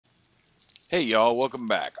Hey y'all, welcome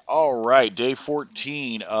back. All right, day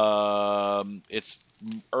 14. It's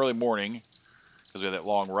early morning because we had that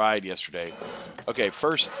long ride yesterday. Okay,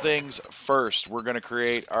 first things first, we're going to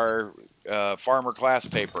create our farmer class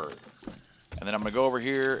paper. And then I'm going to go over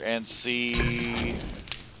here and see. Give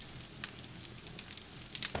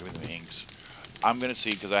me the inks. I'm going to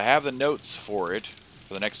see, because I have the notes for it,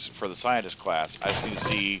 for the scientist class. I just need to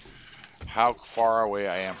see how far away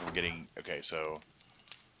I am from getting. Okay, so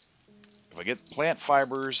if I get plant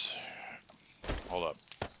fibers. Hold up.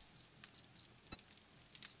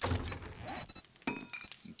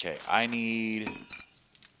 Okay, I need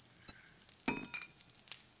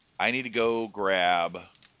to go grab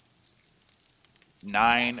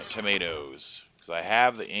 9 tomatoes because I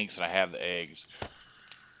have the inks and I have the eggs.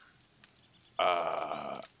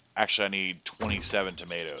 Actually, I need 27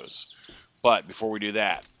 tomatoes. But before we do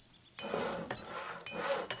that,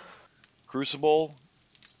 crucible,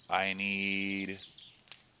 I need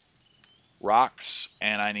rocks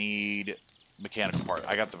and I need mechanical parts.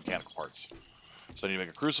 I got the mechanical parts. So I need to make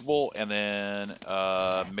a crucible and then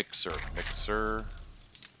mixer,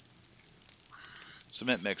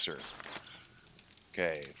 cement mixer.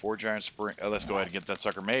 Okay, 4 giant spring. Oh, let's go ahead and get that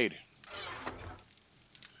sucker made.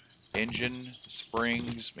 Engine,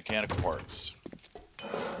 springs, mechanical parts.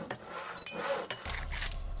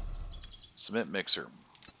 Cement mixer.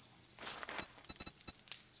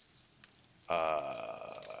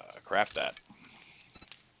 Craft that.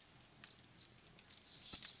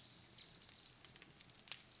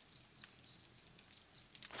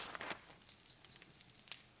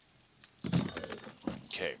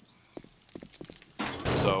 Okay.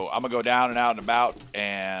 So I'm gonna go down and out and about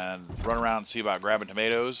and run around and see about grabbing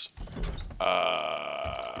tomatoes.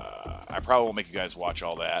 I probably won't make you guys watch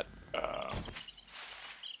all that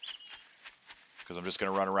because I'm just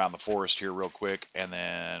gonna run around the forest here real quick, and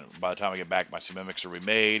then by the time I get back, my cement mixer will be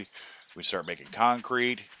made. We start making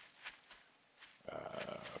concrete.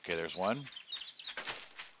 Okay, there's one.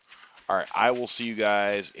 All right, I will see you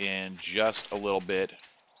guys in just a little bit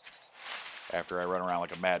after I run around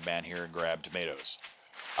like a madman here and grab tomatoes.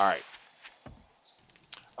 All right.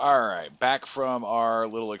 All right, back from our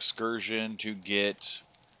little excursion to get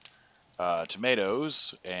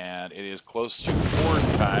tomatoes, and it is close to horde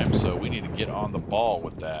time, so we need to get on the ball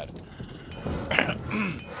with that.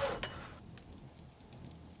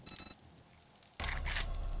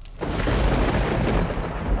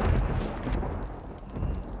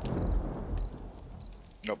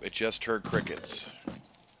 Nope, it just heard crickets.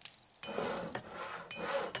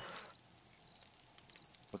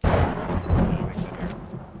 What the heck? How did I make that here?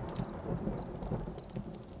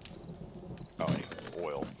 Oh, I need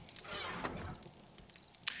oil.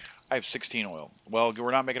 I have 16 oil. Well,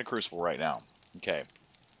 we're not making a crucible right now. Okay.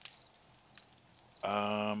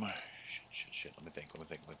 Shit. Let me think.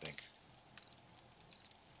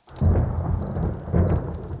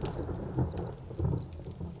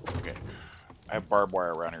 Okay. I have barbed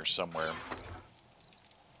wire around here somewhere.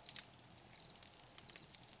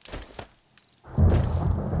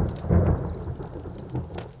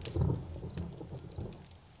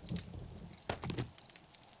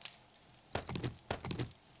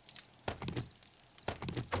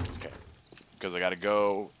 Okay. Because I got to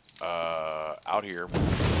go out here.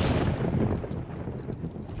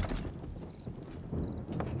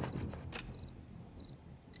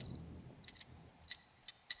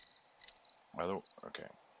 Okay.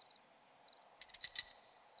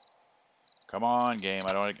 Come on, game.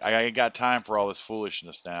 I ain't got time for all this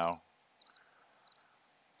foolishness now.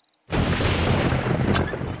 Alright,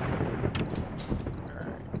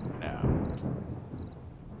 now.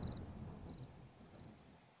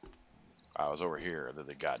 I was over here that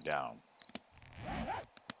they got down.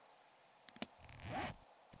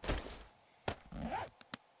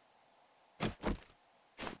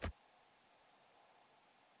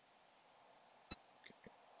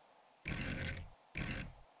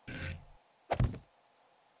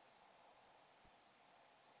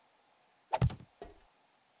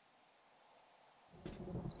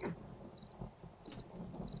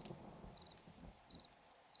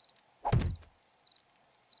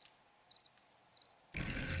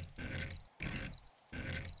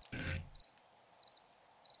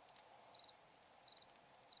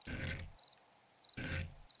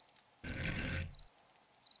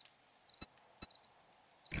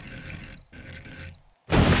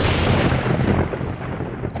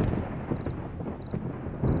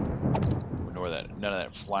 None of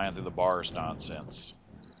that flying through the bars nonsense.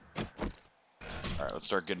 Alright, let's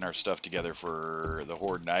start getting our stuff together for the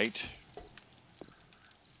horde night.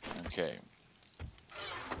 Okay.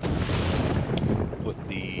 Put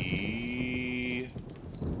the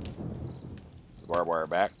barbed wire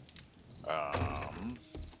back.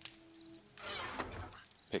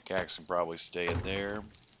 Pickaxe can probably stay in there.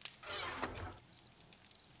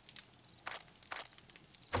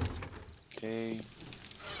 Okay.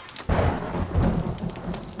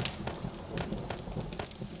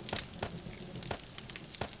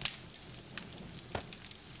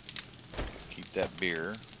 Keep that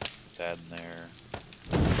beer. Put that in there.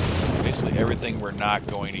 Basically everything we're not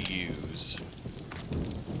going to use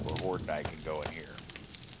for Horde Night can go in here.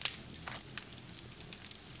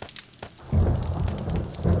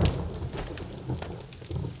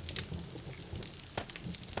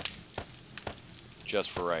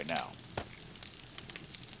 Just for right now.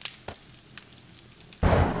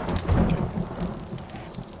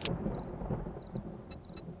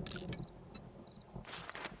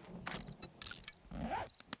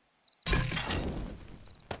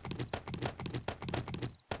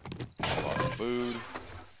 Food.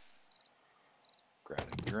 Grabbing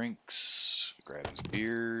drinks. Grab his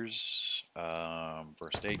beers.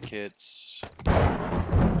 First aid kits.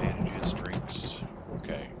 Bandages, drinks.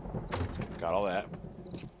 Okay. Got all that.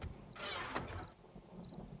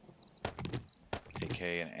 AK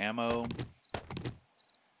and ammo.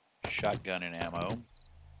 Shotgun and ammo.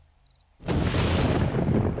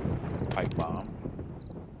 Pipe bomb.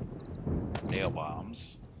 Nail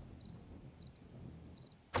bombs.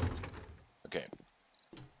 Okay.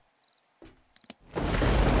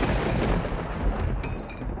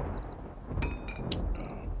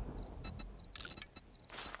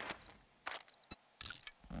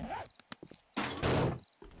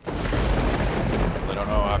 I don't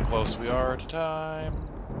know how close we are to time.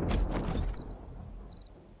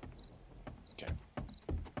 Okay.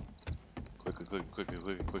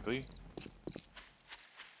 Quickly.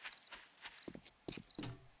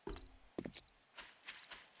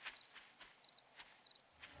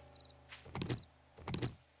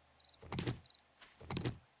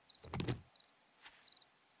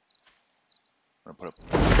 I'm gonna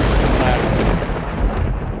put a ladder up here.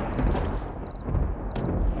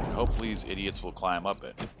 And hopefully these idiots will climb up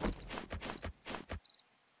it.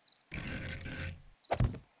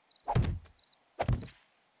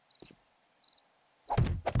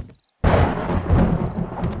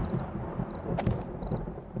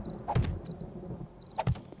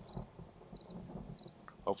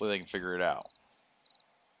 Hopefully they can figure it out.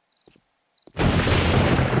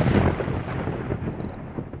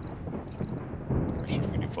 We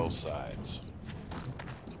can do both sides,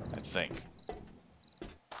 I think.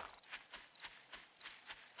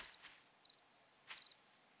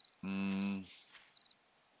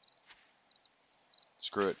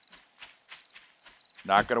 Screw it.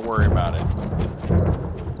 Not gonna worry about it. I'm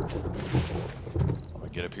gonna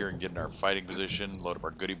get up here and get in our fighting position, load up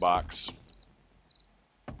our goodie box.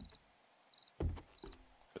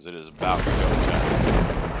 Because it is about to go time.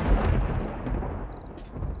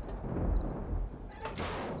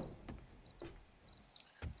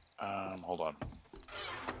 Hold on.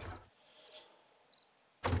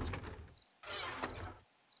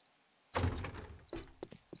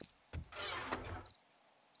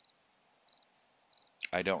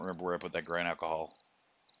 I don't remember where I put that grain alcohol.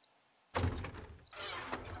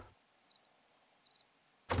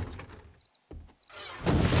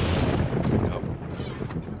 Nope.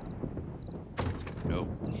 Nope.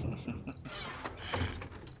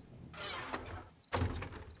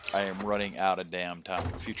 I am running out of damn time.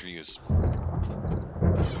 Future use.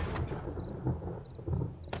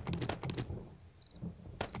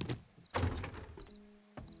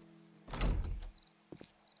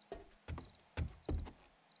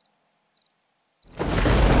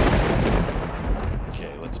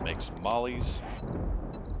 Okay, let's make some mollies.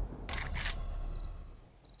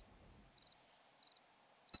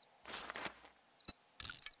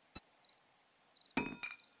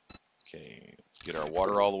 Okay, let's get our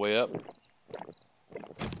water all the way up.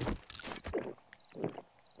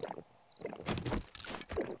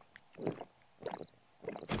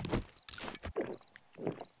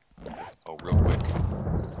 Oh, real quick.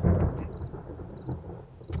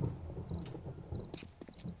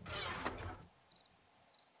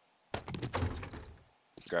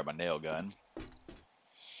 Grab my nail gun.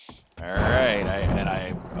 All right,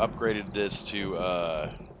 I upgraded this to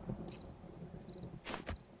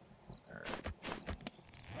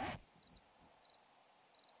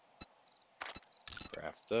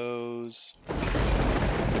craft those.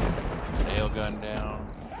 Nail gun down.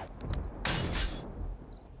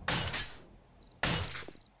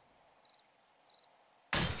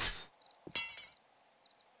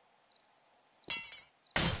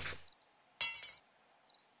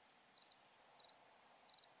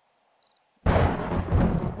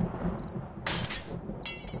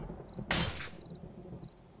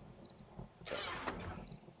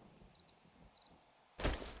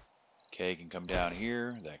 K can come down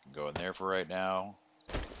here. That can go in there for right now.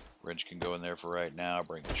 Wrench can go in there for right now.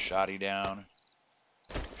 Bring the shoddy down.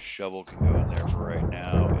 Shovel can go in there for right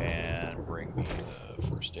now. And bring me the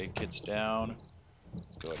first aid kits down.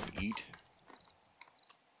 Go ahead and eat.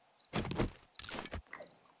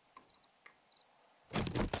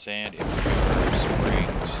 Sand, image,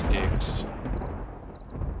 spring, sticks.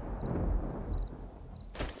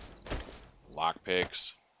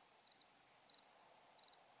 Lockpicks.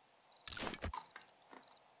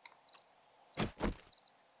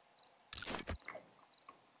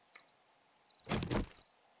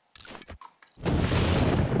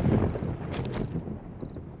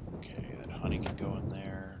 Okay, that honey can go in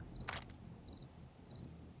there.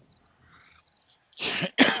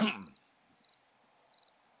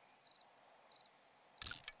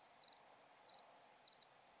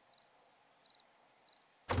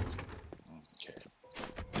 Okay.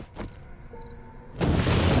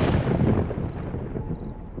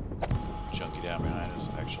 Chunky down behind us,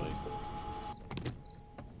 actually.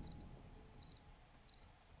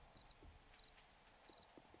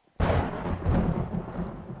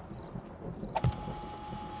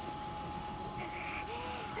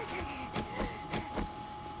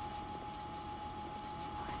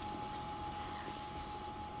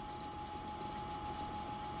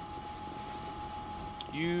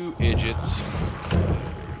 You idiots.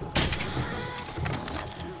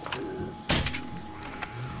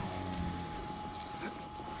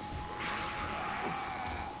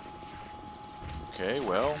 Okay,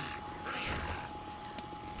 well.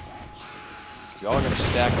 Y'all are going to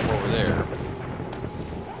stack up over there.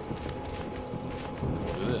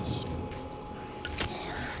 We'll do this.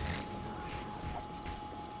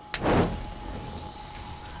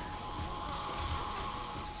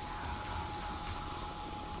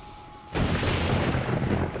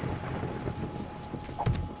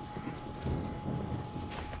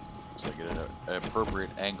 So I get an appropriate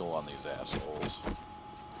angle on these assholes.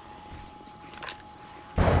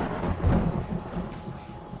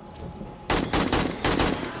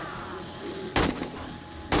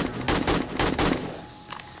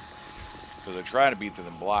 They're trying to beat through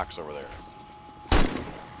them blocks over there.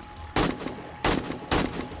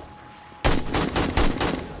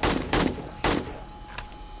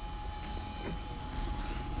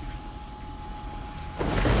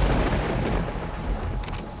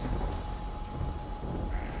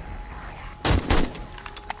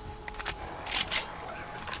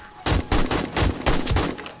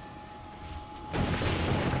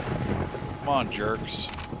 Come on, jerks.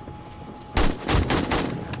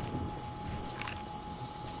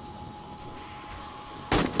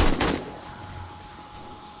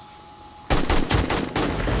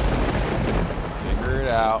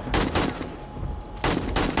 Out.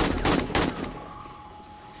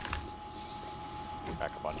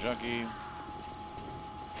 Back up on Junkie.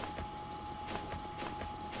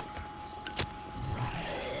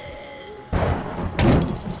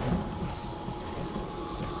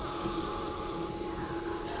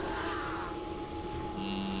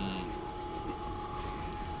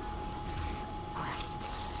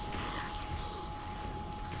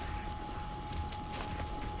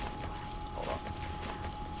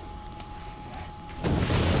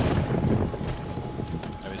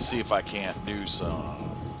 See if I can't do some.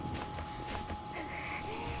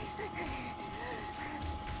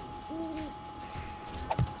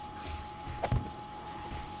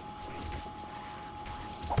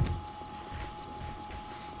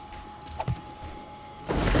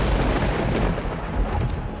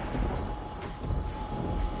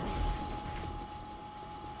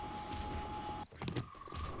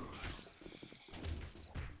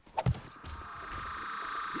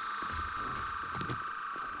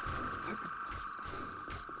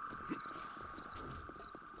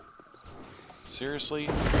 Seriously?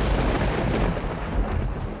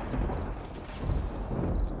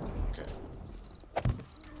 Okay.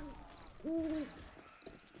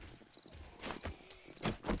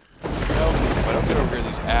 No, because if I don't get over here,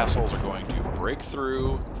 these assholes are going to break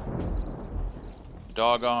through the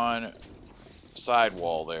doggone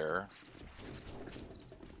sidewall there.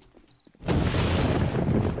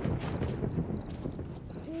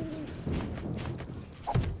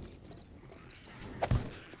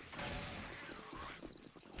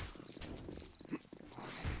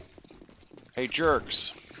 Hey,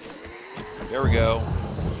 jerks. There we go.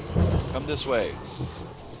 Come this way.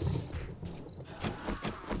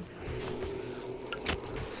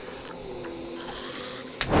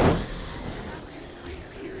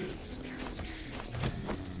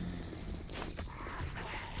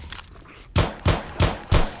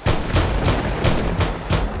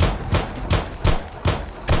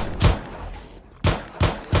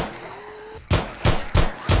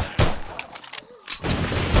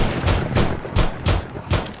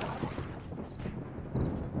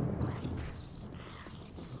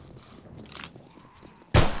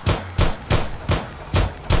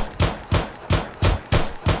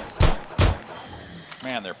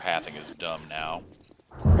 Man, their pathing is dumb now.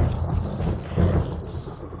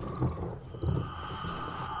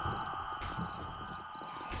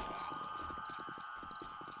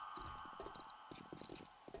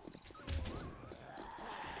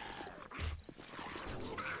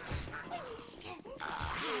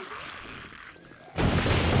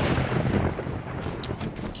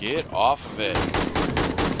 Get off of it.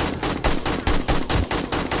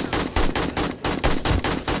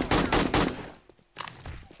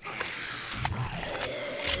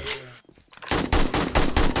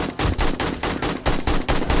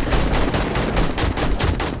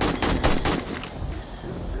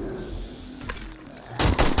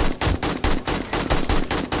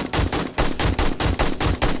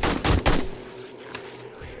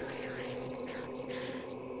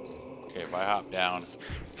 Okay, if I hop down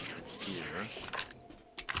here.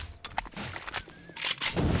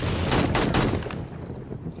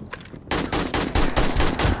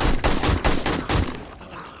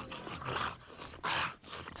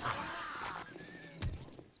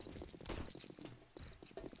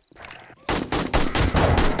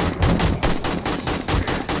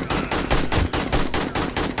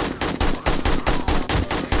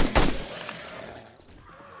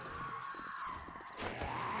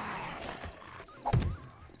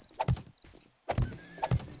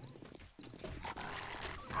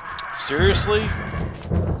 Seriously?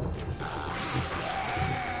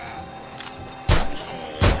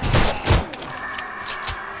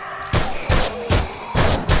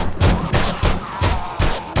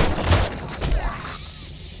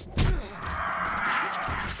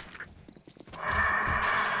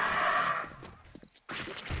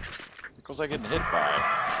 What was I getting hit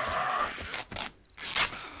by?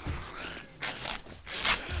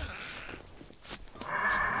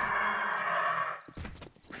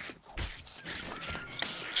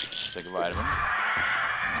 Take a vitamin.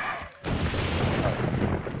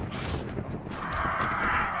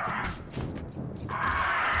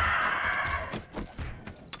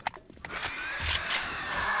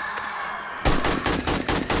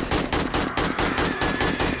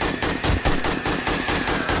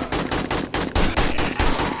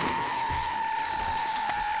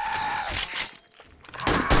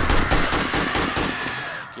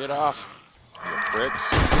 Get off, you pricks.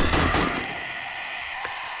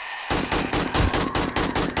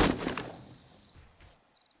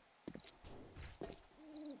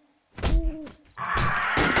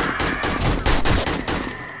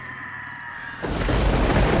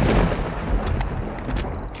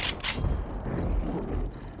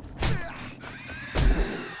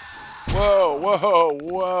 Whoa, whoa,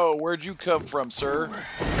 whoa, where'd you come from, sir?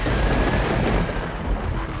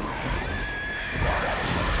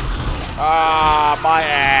 Ah, my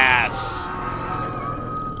ass.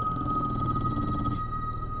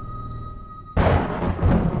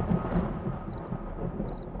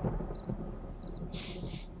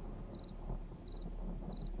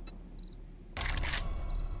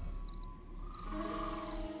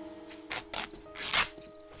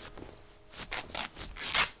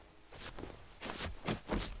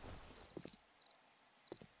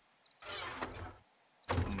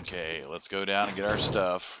 Okay, let's go down and get our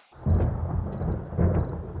stuff.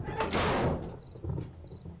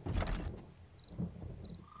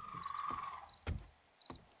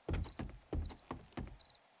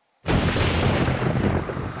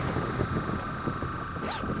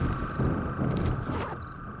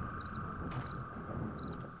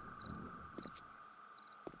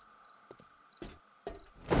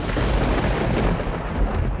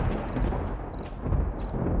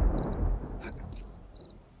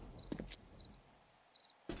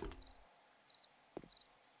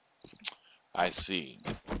 I see.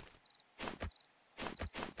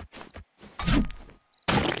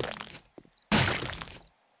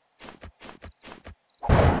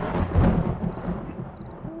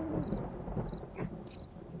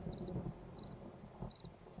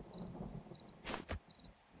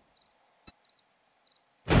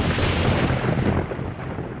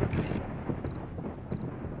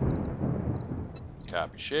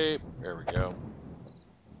 Copy shape. There we go.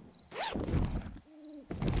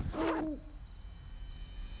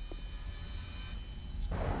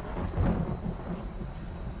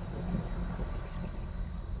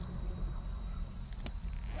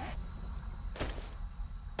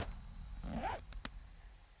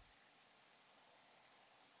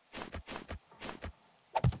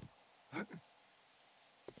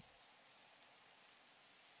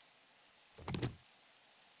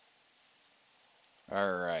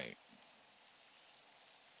 All right.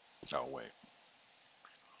 Oh, wait.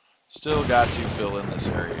 Still got to fill in this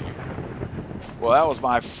area here. Well, that was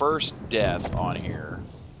my first death on here.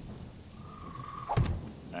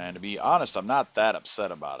 And to be honest, I'm not that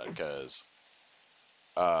upset about it, because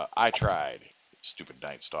I tried. Stupid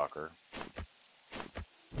Night Stalker.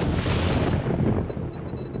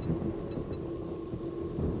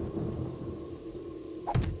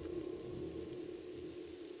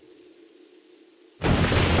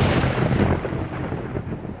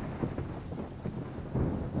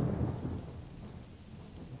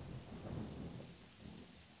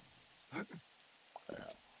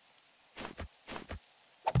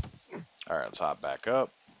 Alright, let's hop back up.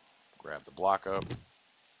 Grab the block up.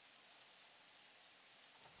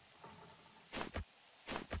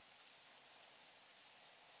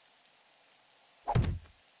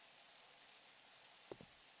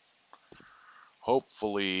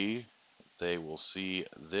 Hopefully, they will see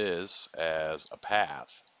this as a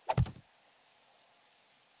path.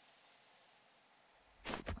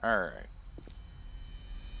 Alright.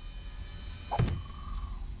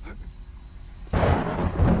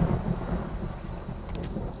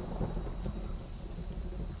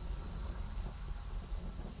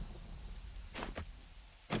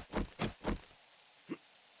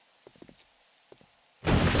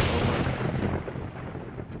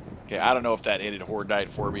 Okay, I don't know if that ended Horde Night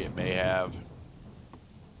for me. It may have.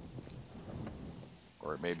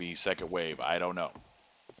 Or it may be second wave. I don't know.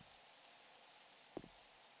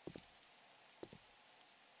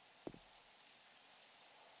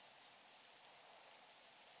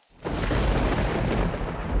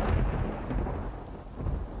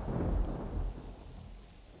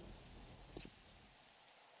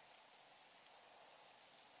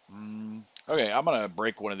 Okay, I'm gonna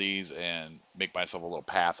break one of these and make myself a little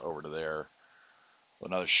path over to there.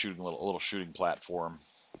 Another little shooting platform.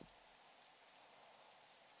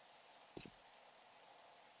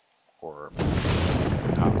 Or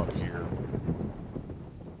hop up here.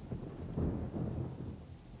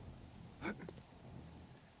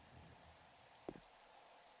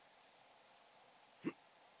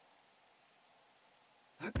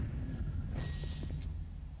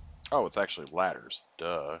 Oh, it's actually ladders.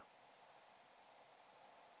 Duh.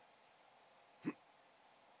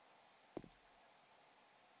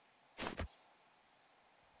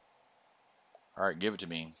 Alright, give it to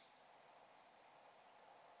me.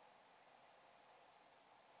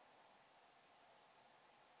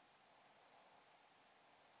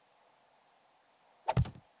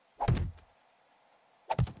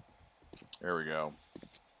 There we go.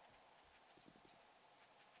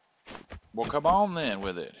 Well, come on then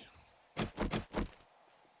with it.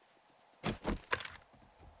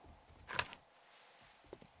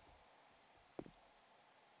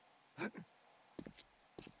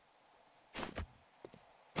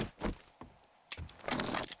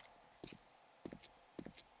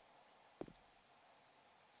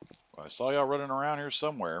 Well, I saw y'all running around here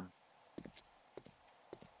somewhere.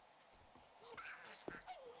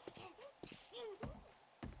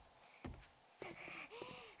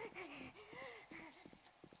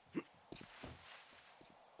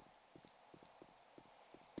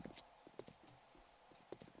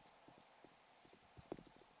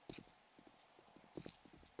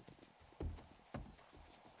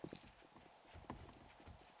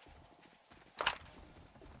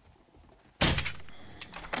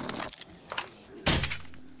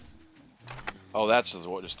 Oh, that's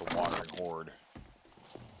just the wandering horde.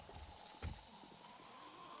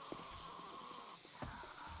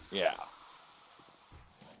 Yeah.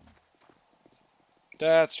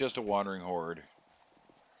 That's just a wandering horde.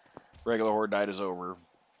 Regular horde night is over.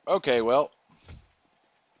 Okay, well.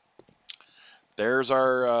 There's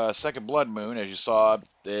our second blood moon. As you saw,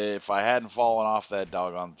 if I hadn't fallen off that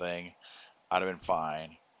doggone thing, I'd have been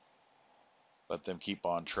fine. Let them keep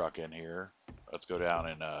on trucking here. Let's go down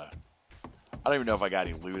and, I don't even know if I got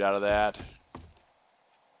any loot out of that.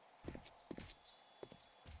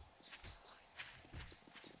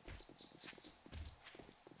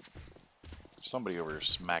 Somebody over here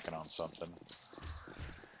smacking on something.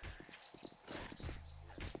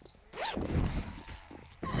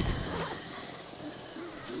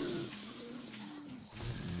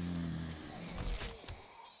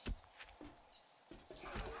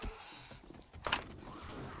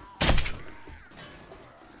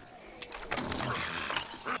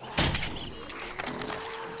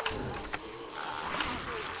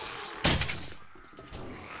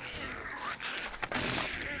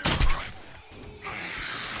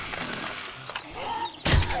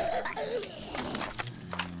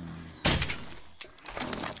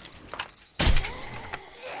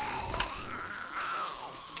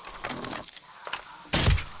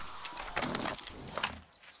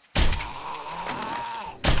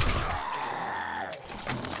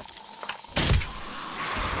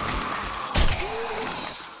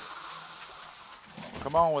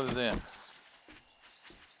 on with it then.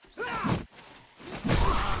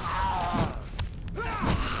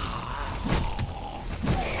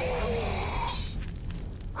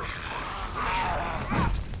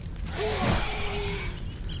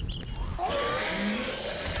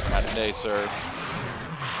 Not today, sir.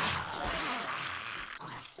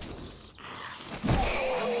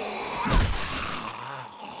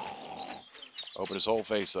 Open his whole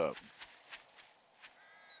face up.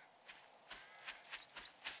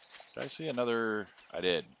 Did I see another? I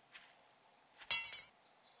did.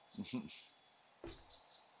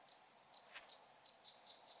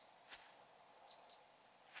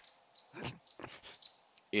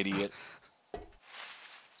 Idiot.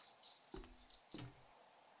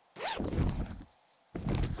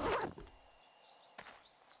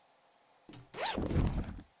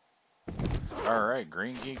 Alright,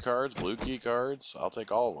 green key cards, blue key cards. I'll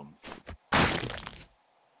take all of them.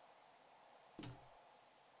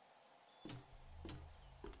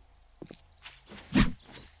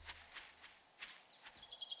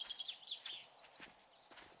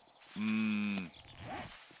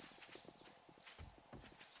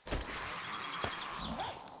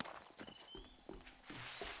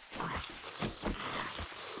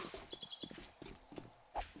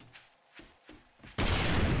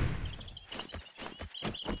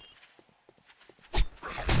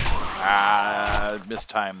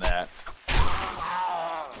 Mistimed that.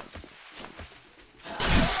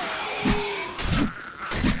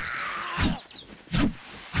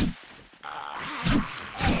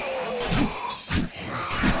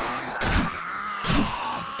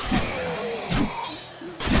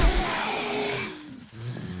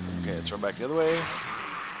 Okay, let's run back the other way.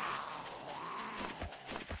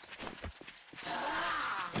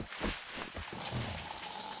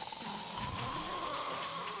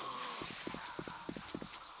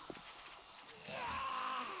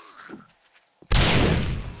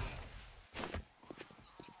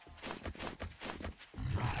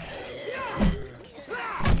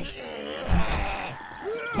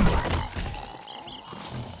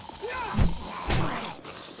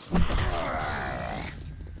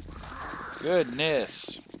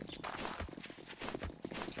 Goodness.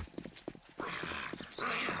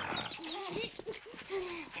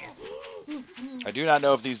 I do not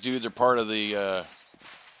know if these dudes are part of the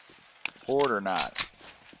horde or not.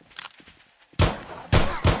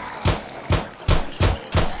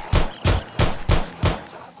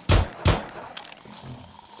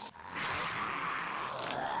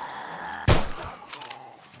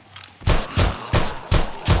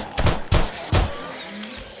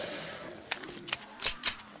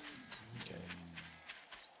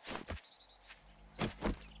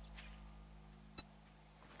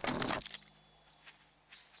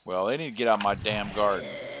 Well, they need to get out of my damn garden.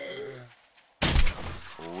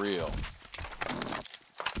 For real.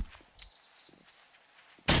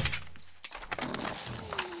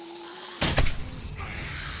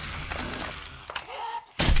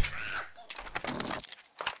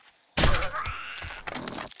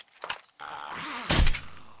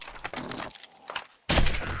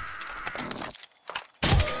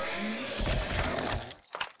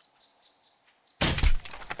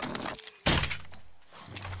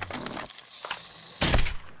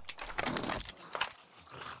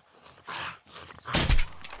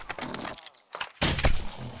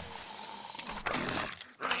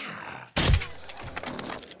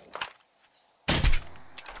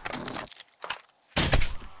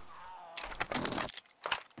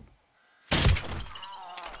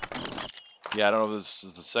 Yeah, I don't know if this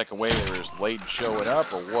is the second wave they were just late showing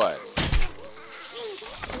up or what.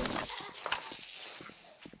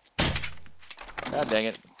 God dang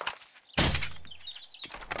it.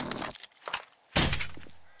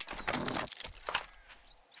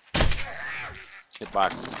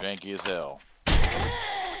 Hitbox is janky as hell.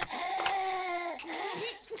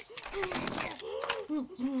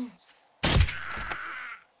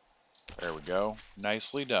 There we go.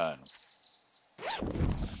 Nicely done.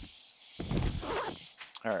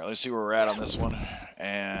 All right, let's see where we're at on this one.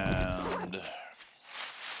 And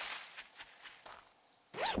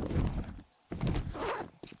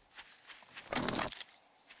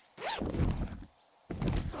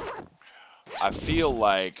I feel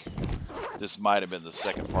like this might have been the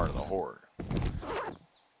second part of the horde.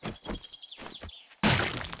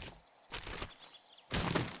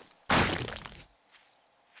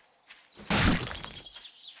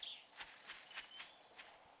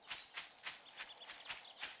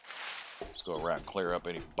 Let's go around and clear up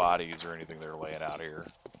any bodies or anything they're laying out here.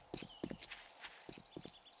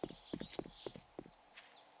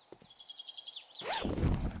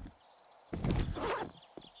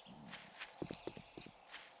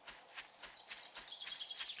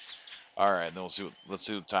 All right, then let's see what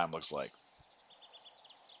the time looks like.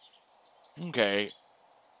 Okay,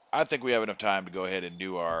 I think we have enough time to go ahead and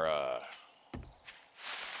do our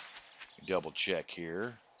double check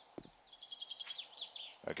here.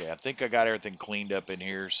 Okay, I think I got everything cleaned up in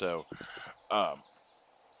here, so I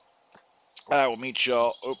will meet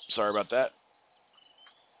y'all. Oh, sorry about that.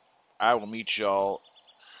 I will meet y'all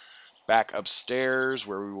back upstairs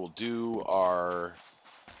where we will do our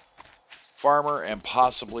farmer and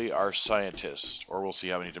possibly our scientist, or we'll see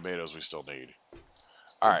how many tomatoes we still need.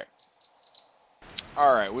 All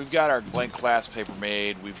right, we've got our blank class paper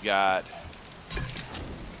made. We've got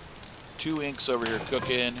 2 inks over here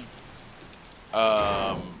cooking.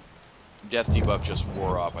 Death debuff just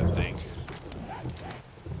wore off, I think.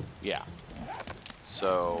 Yeah.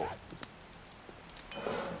 So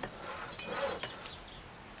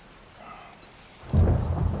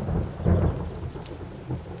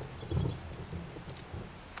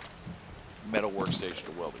metal workstation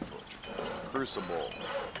to welding torch. Crucible.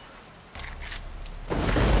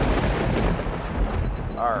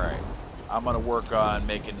 Alright. I'm going to work on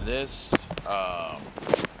making this.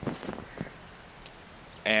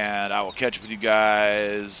 And I will catch up with you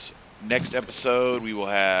guys next episode. We will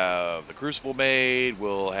have the Crucible made.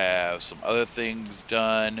 We'll have some other things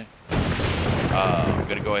done. I'm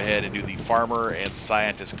going to go ahead and do the Farmer and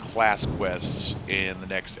Scientist class quests in the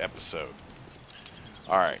next episode.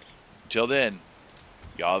 Alright. Until then,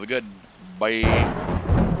 y'all have a good one. Bye.